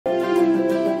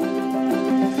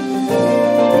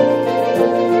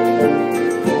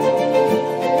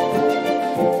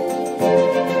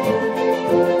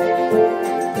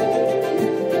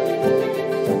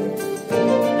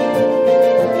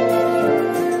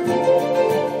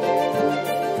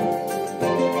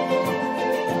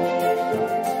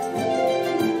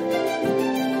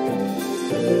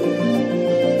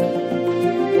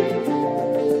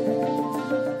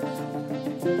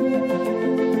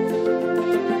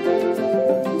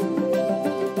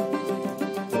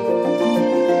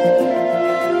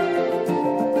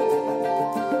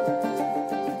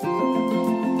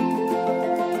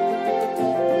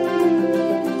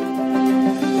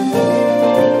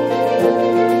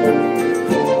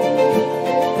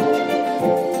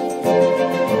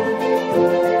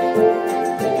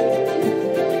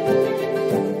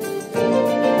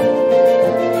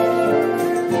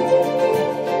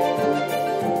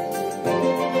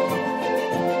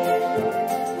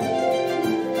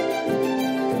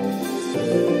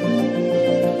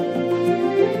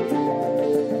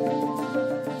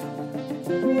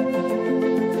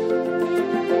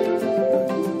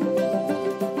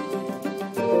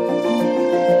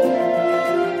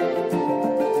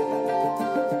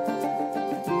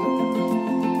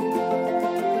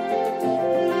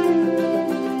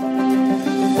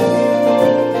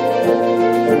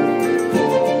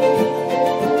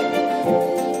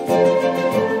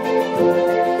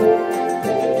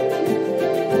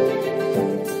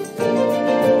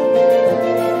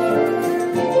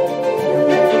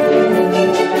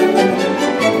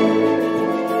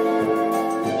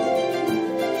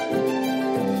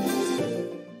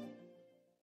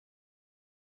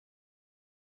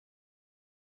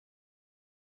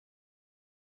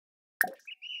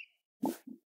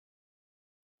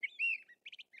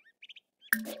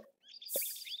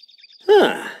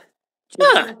Huh.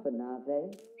 Huh.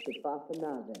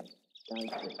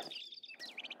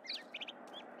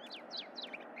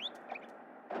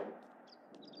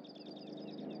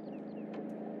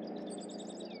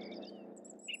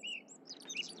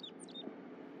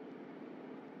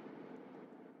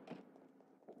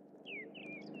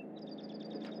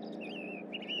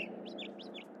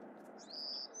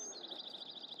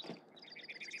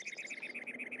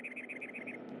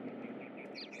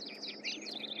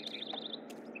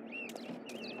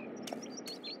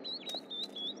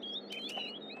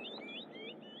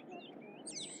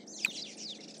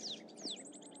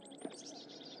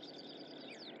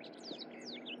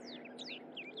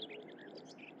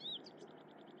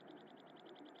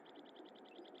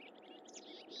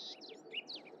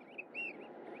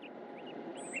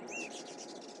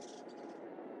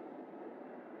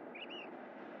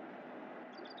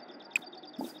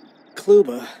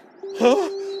 Kluba. Huh?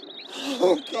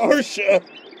 Oh, Karsha!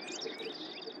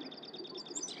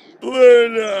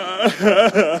 Luna!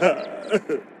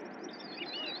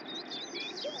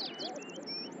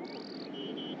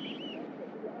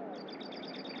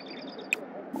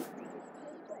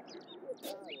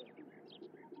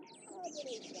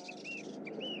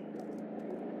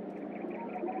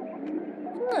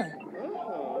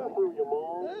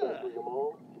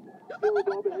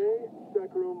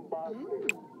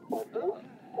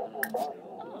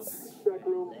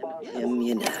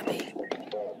 Imyanabi.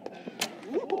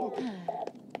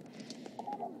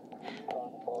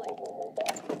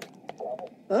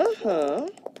 Uh-huh.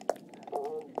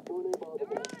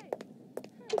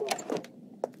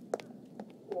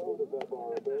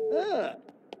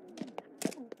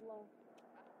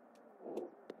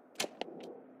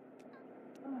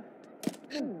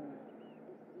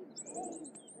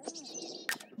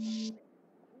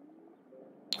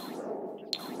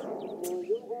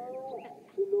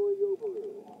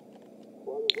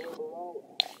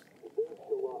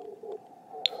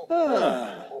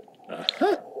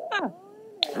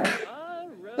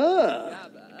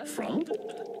 From?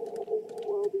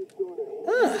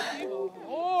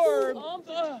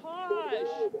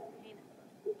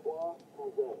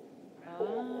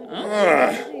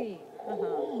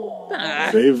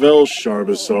 Vevel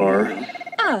Sharbasar.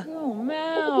 Oh,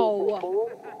 Mao.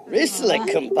 Risla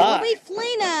Kumba. Obi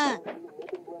Flina.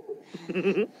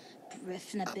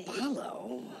 Brifnaby.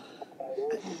 Hello.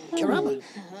 Karama.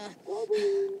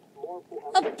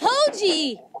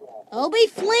 Apoji. Obi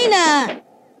Flina.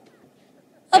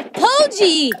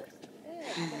 Apoji.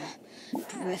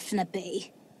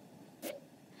 Brifnaby.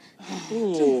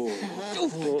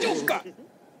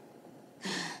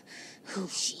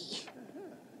 Whoshi.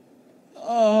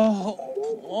 Oh,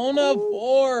 Ona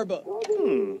Forb.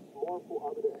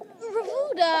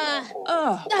 Ravuda.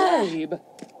 Ah, babe.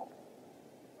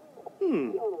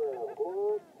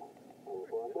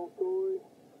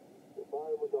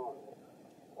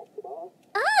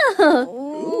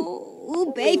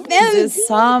 Ooh, Bayfem.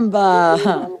 Samba.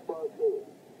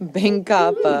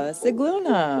 Benkapa.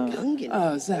 Sigluna.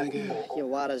 Oh, Zagu.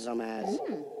 Yawada Zamaz.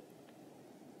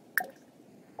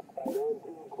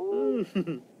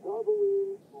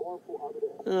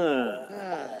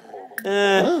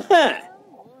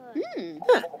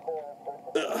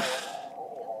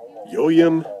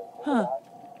 Yoyam.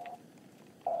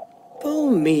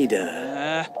 Bomida.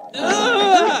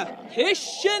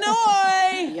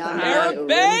 Hishinoi. Yamane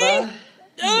Arabay.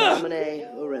 Yamane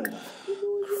Urimba.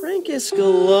 Crankus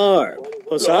Galarb.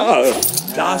 What's up?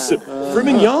 Gossip.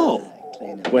 Frimming y'all.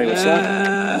 Wait, what's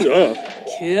that?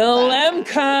 Kill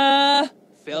Emka.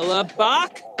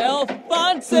 Philibak.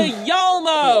 Alfonso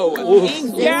Yolmo.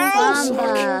 Ingaus.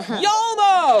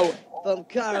 Yolmo.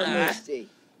 Bumkara Misty.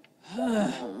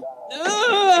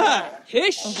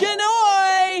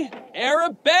 Hishinoi.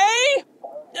 Arabay.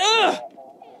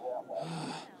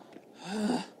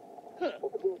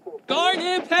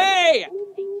 Garnipe.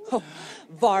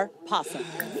 Var Possum.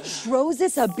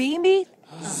 Shrozis Abimi.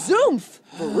 Zoomf.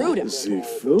 Veruda.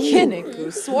 Zifu.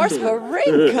 Kinniku. Swars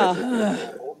Varinka.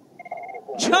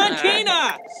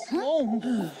 Chankina.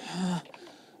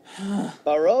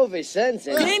 Baro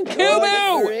Vicenza.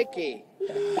 Inkubu. Ricky.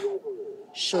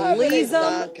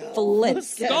 Shalizam.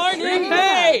 Flips.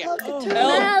 Garnipe.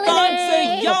 Alfonso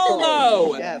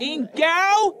Yolo.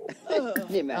 Ingao.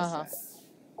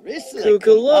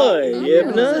 Kukuloi,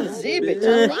 Ibna.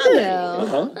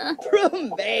 Hello.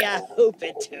 Brumbea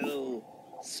Hoopitu.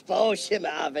 Sposhim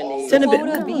Avenue. Tenabit.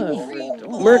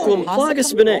 Merklum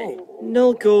Plagas Bene.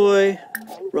 Nilkoi.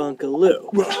 Ronkaloo.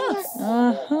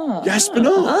 Uh-huh.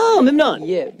 Yaspinal. Oh, Mimnon.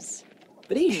 Yibs.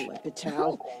 Badish.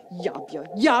 Patel. Yabya.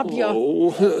 Yabya.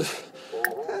 Oh.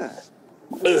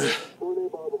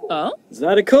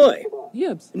 Zadakoi.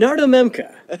 Yibs. Nardo Memka.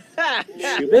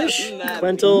 Shubish.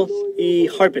 Quental E.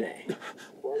 Harpene.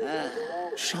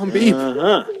 Shambib.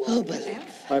 Uh-huh.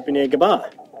 Harpene Gaba.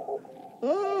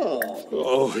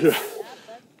 Oh, yeah.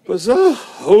 Baza.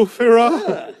 Ofira.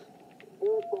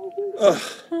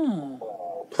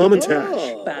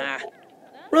 Plumentash. Bah.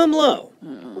 Rumlo.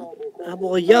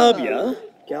 Abel Yabya.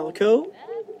 Galco.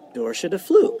 Dorsha de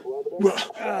Floop.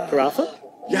 Carafa.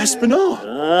 Yaspinall.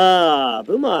 Ah,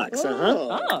 Boomox,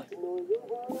 uh-huh. Ah.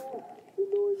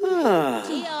 Ah.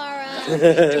 Tiara.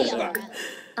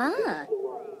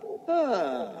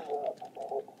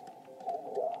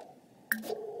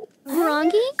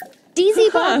 Rongi? DZ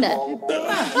Bonda.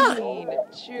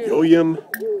 Yoyam.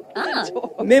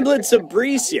 Mimblid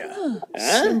Sabricia. Huh?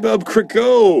 Simbab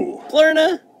Kriko.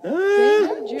 Plurna.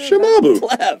 Shamabu.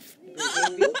 Plef.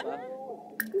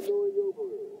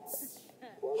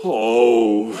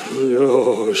 Oh,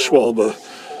 Schwalba.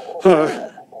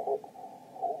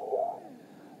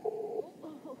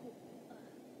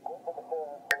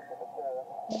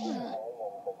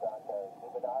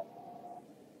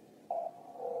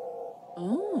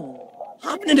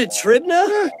 Hopping into Tribna?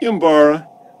 Yumbara.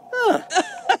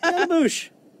 Boosh.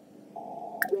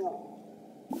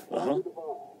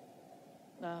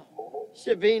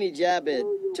 Shabini Jabid.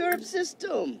 Turp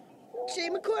System.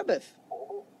 Shema Corbeth.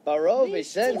 Barovi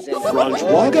Sensen.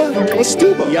 Ranjwaga.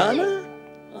 Astuba. Yana?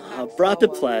 Brought the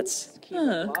Plats.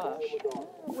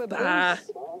 Bah.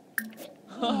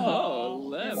 Oh,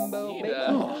 Lembida.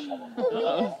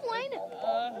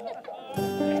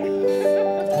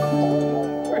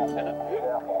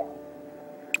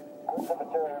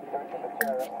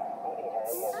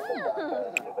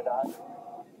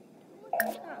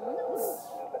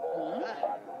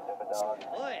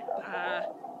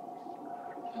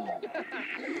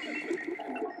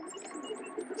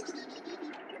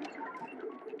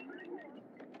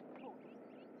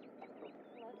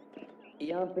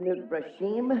 Yampanut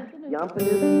Brashim.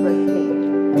 Yampanut Brashim.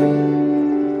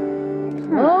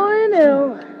 Oh,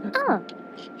 no.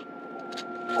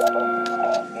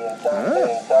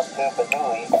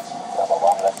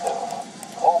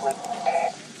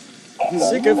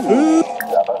 Sick of food.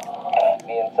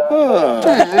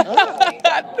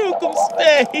 Nukem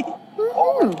stay.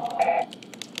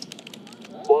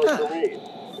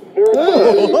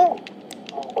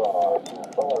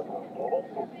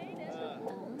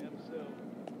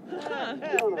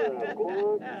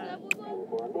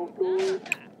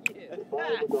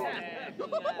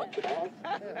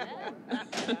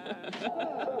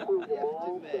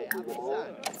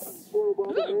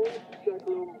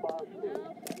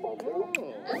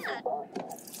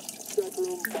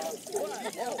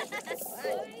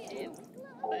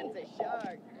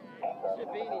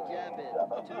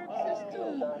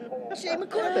 Shema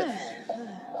Corbett.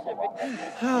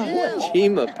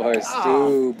 Chima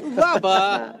Barstoob. Baba.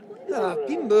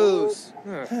 Bimbos.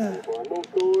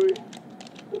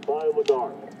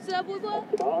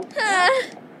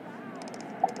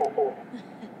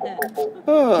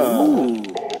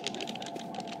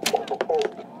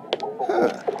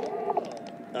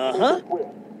 Uh-huh.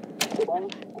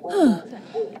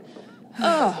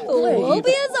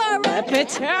 Obia's alright.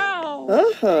 Patel.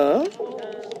 Uh-huh.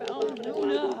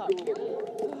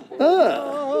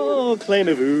 Oh, claim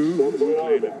of ooh.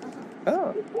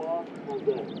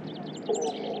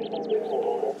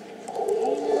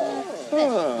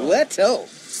 Leto.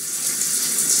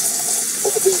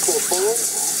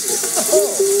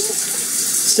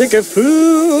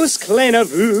 Sycophus, claim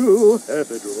of ooh.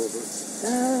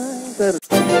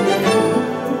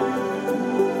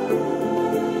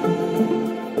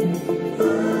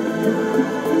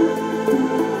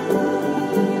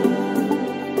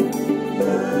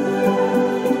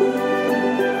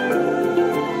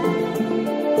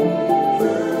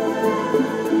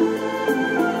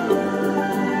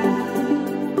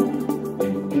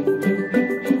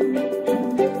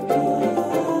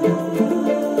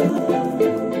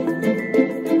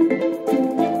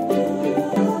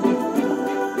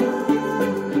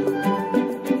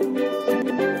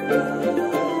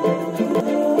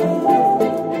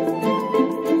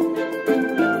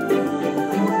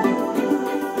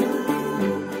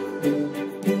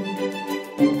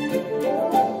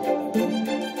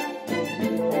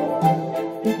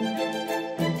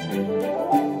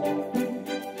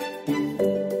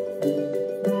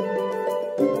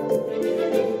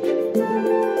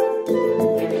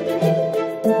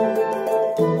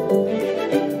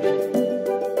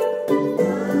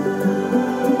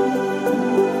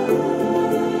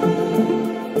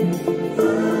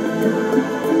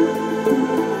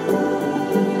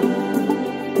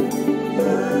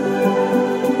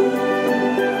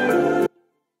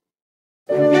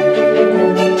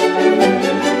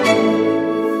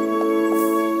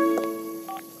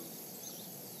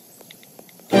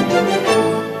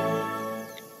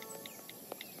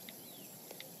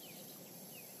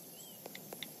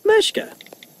 Yashka.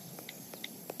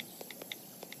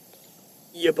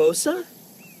 Yabosa?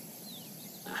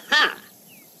 Aha!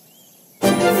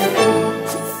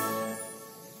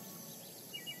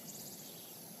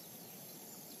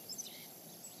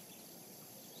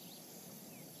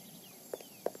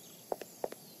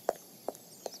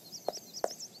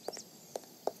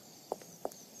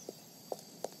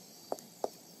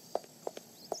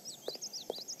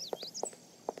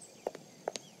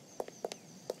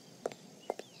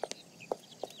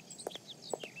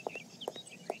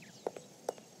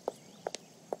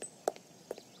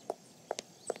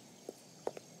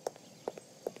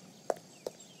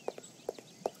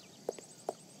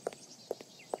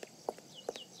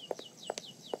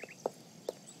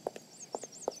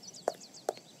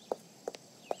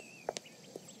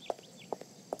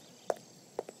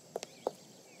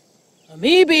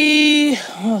 Maybe.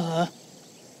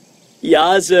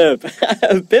 Yazip.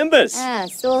 Bimbus.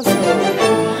 So.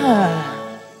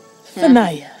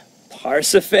 Fanaya.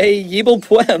 Parsifal Yibel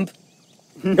Pwemp.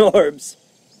 Norbs.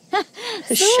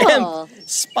 Shemp.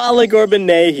 Spalagorban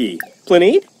Nehi.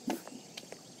 Planete?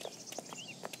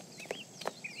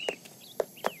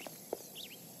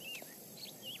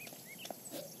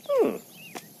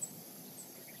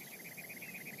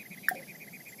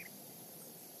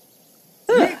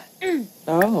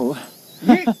 Oh.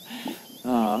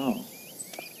 Oh.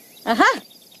 Aha!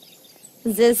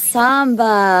 The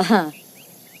samba.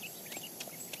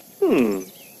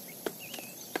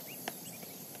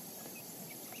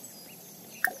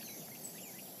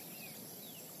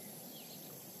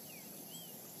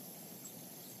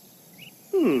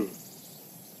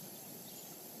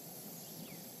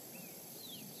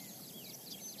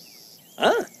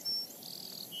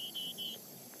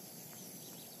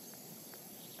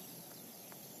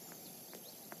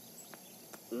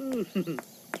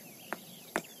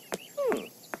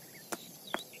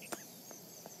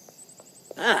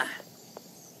 Ah.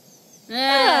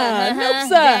 Noopsa.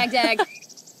 Dag, dag.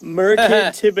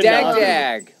 Merkid Tibanal. Dag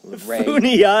dag. Ray.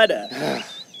 Funiata.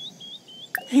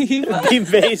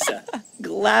 Vivesa.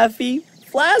 Glaffy.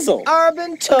 Flazzle.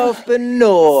 Arbin Toph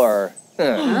Benor.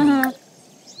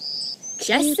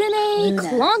 Jessene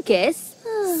Clonkus.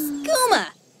 Skooma.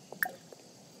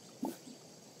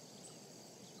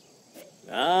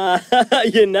 Ah,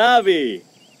 Yanavi.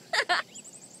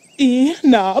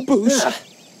 Nabush.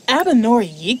 Abenor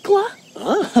Yikla?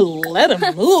 Let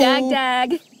him move. Dag,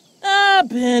 dag.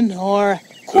 Abenor.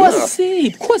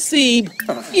 Quasib.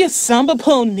 Yasamba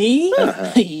Pony.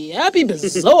 Yappy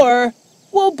Bazor.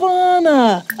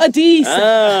 Wobana. Adisa.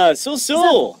 Ah,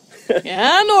 Sul.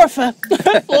 Yeah, Norfa.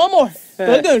 One more.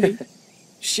 Baguni.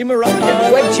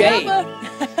 Shimaraka. What Jay?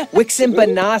 Wixen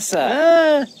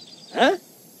Banasa. Huh?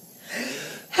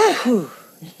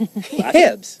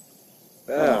 Hibbs.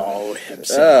 Oh,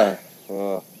 hips.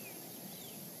 Oh.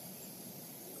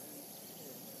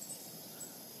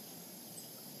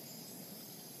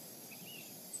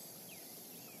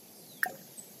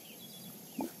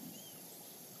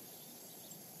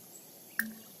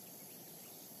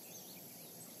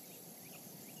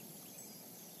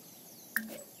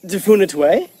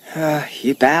 Defunatwe?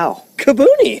 You bow.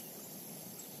 Kabuni.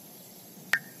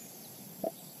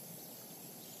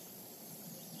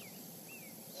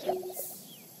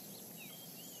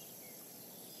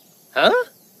 Huh?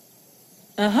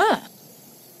 Uh-huh.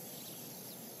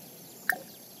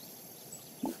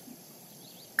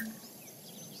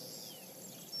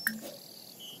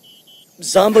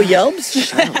 Zombo Yelbs?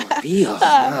 Beal.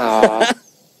 Oh.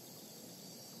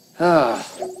 Oh.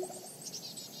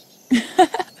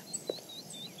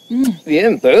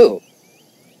 Bien boo.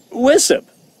 Wissip.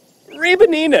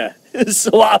 Rebanina.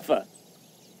 Swafa.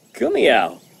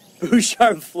 Kumiao.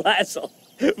 Bouchard Flazzle.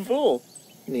 Fool.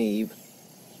 Neeb.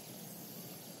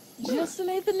 Just the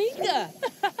Nika.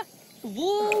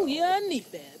 Woo, yeah,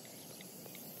 neat that.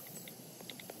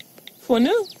 For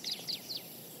new.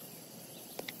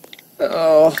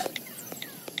 Oh.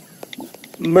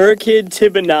 Merkid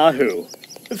Tibanahu.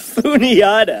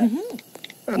 Funiata.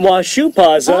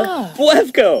 Mwashupaza.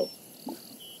 Blefko.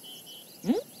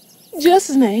 Just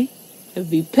his name.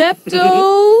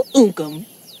 Vipepto Unkum.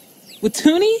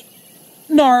 Watuni.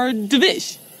 Nar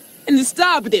Divish. And the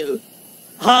Stabdo.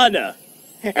 Hana.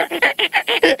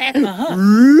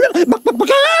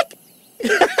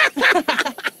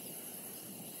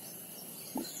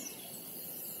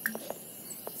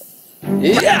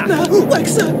 Yeah.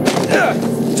 Lexa.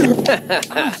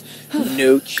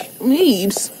 Nooch.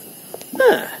 Neebs.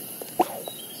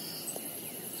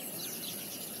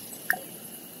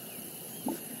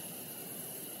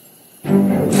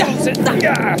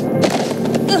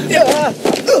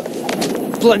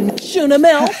 Blunt. Shuna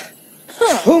Mel.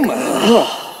 Puma.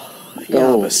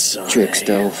 Yabasai.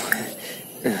 Tricksto.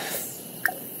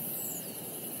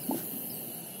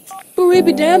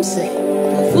 Baribi Damsey.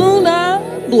 Funa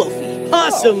Bluffy.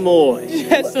 Asamoy.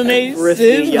 Hesame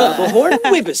Riffy Simba. Yabahorn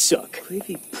Wibasuk.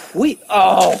 Creepy Pweet.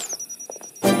 Oh.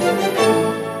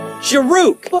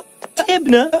 Sharuk.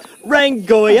 Tibna.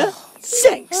 Rangoya.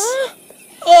 Sinks.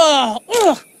 Oh,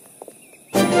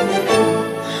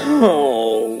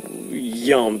 Oh,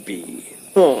 Yumpy.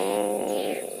 Oh.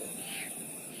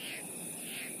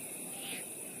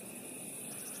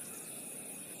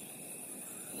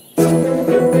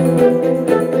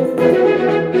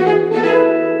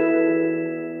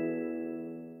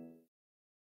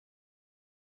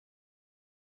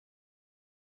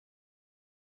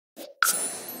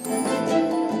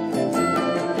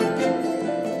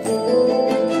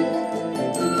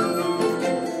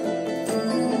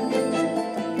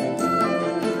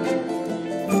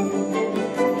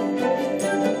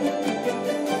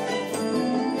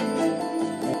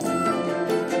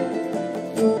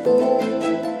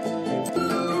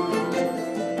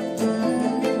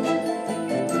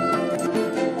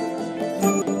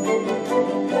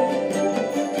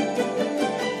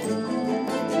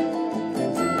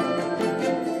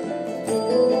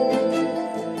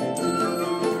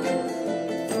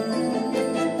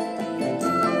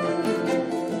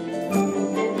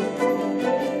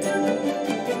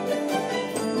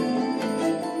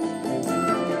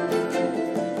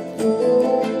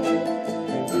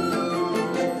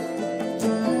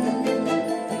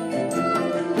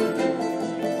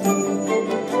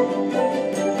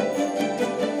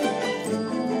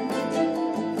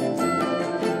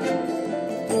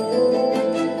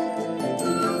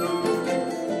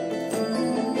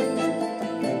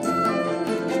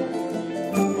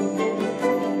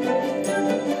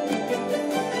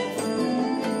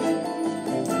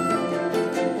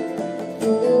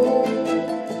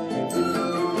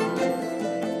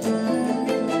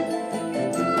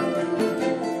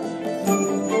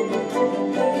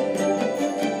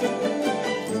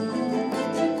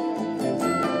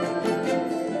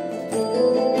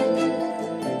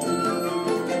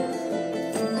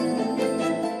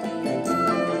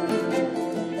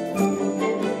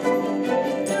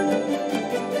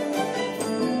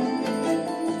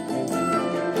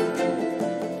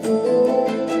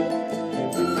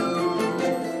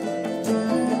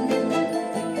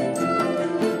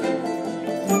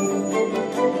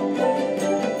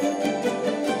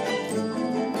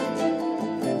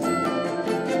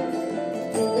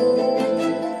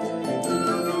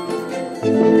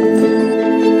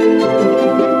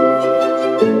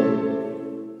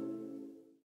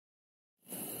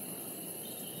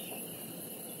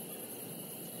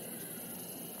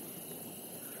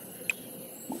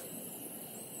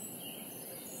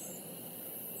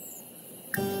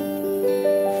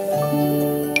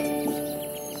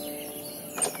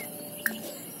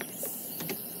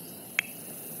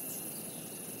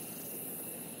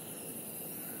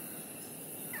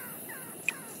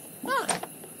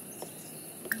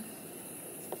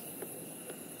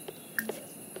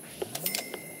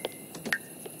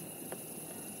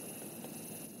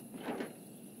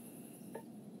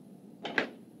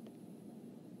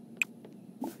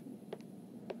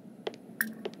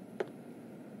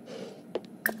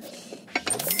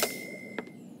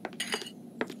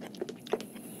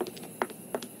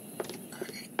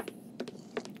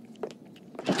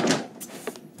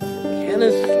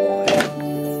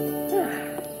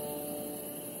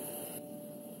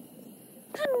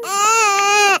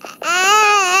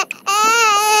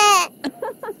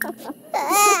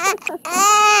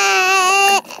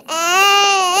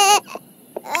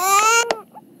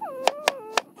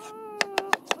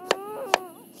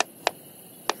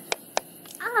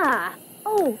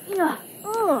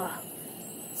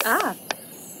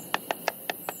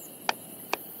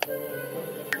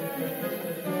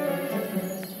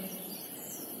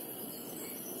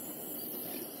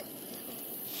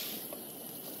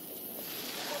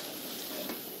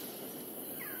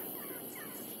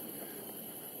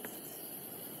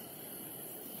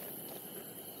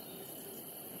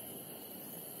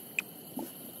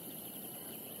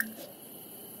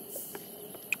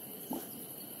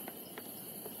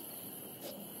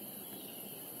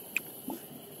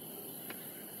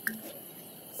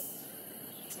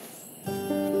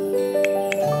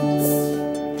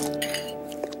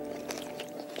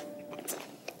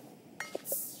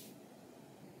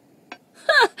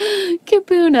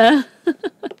 Kapuna.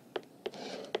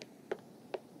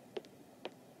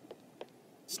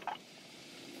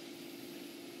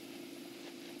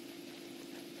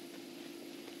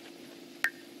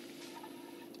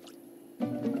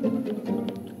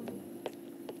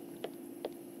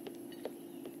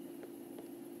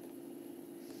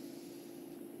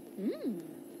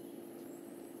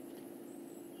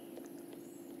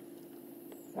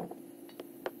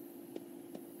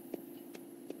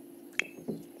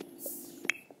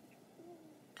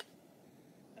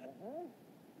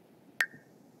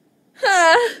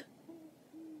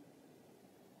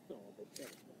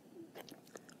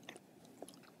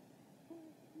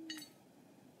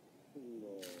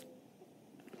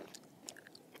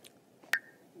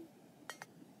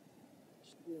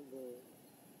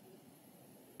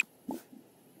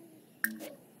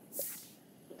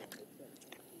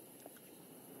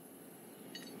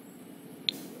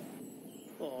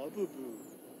 boo-boo.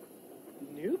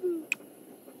 Nubu.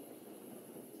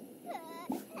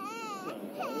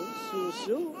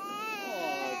 Susu.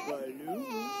 Baloo.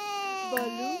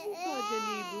 Baloo,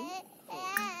 Pajanibu.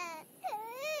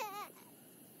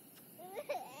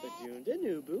 Badunda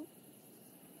Nubu.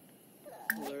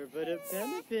 Flurbada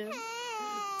Pemapim.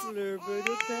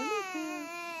 Flurbada Pemapim.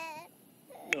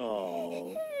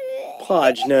 Oh.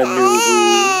 Pajna Nubu.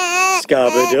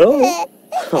 Scabado.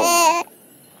 Oh.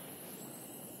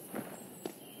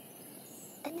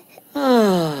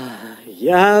 Ah,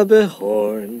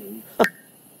 Yabehorn.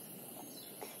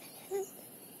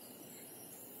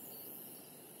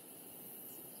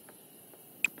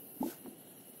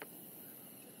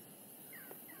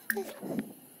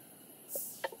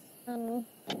 Oh.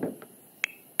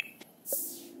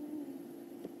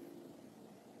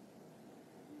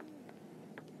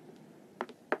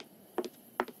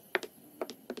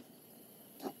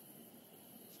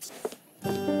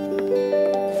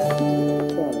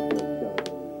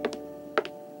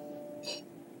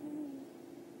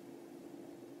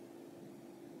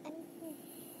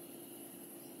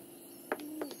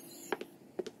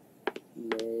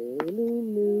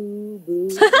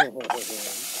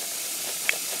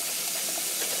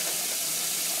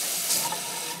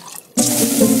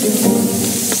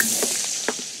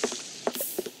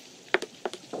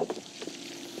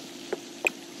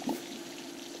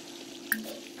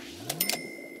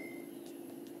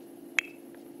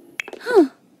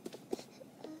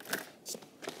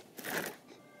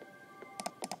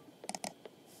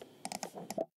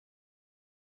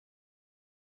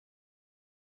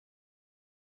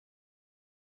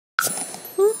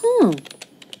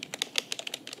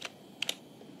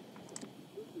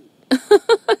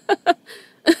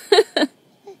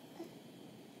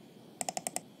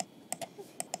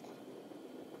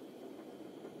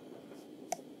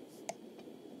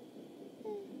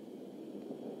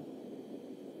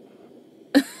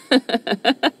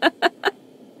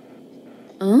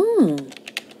 Oh.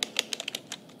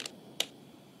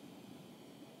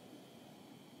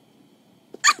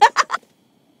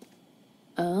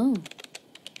 Oh.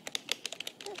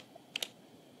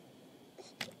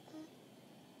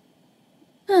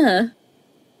 Huh.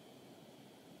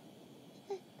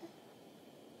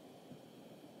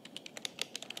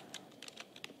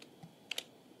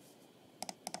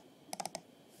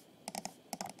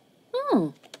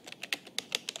 Oh.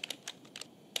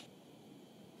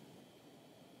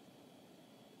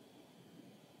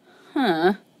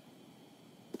 Huh.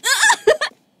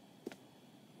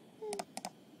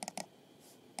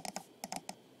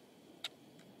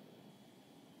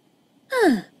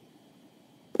 Huh.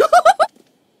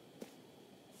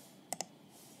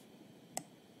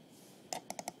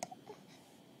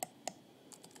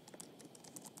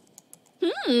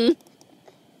 Hmm.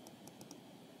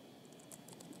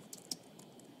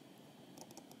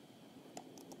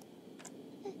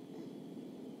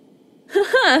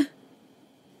 Huh.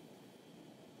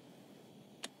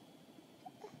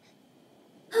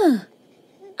 Huh.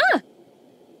 Ah.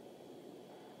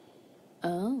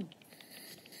 Oh.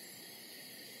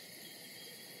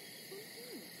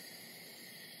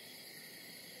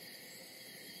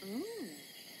 Oh.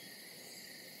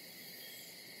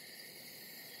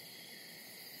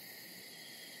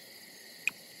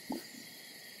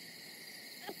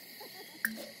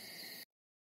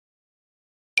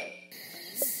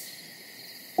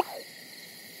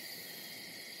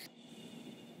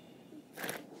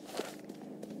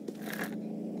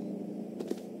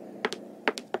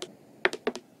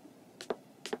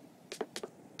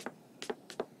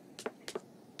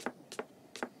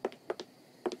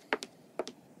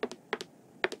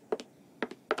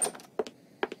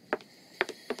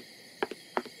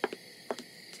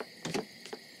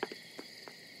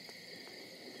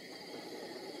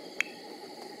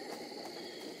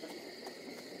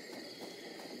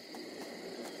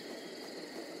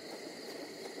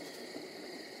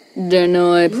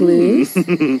 Denoy, please.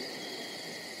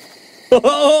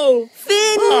 Oh!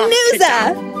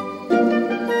 Finusa!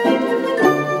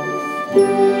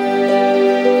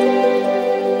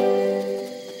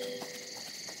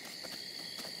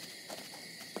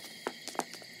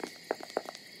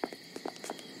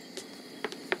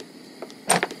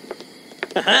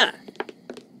 Haha!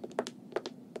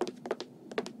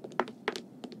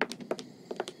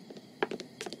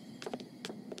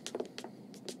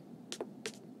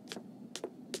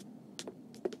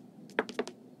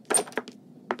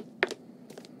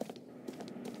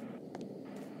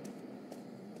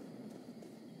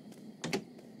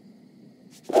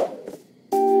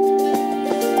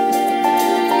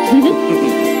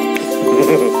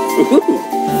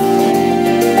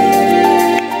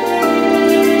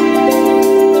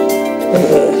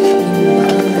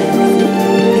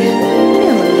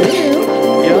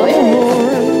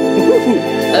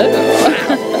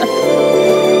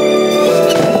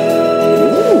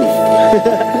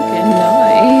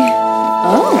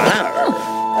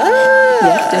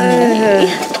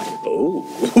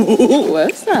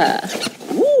 What's that?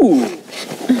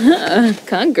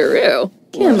 Kangaroo.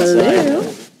 Camaloo.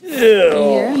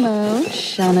 Yermo.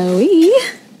 Shanawi.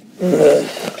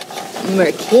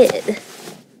 Merkid.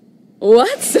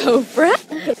 What's so fresh?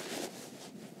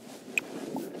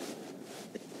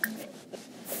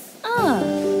 Ah.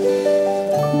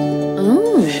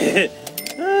 Oh.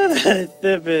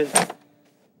 Thibbit.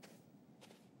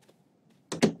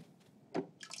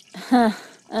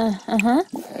 Uh-huh.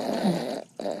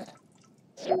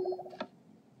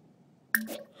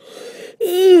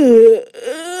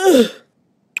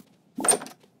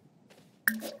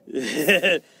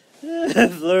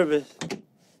 Flurbus.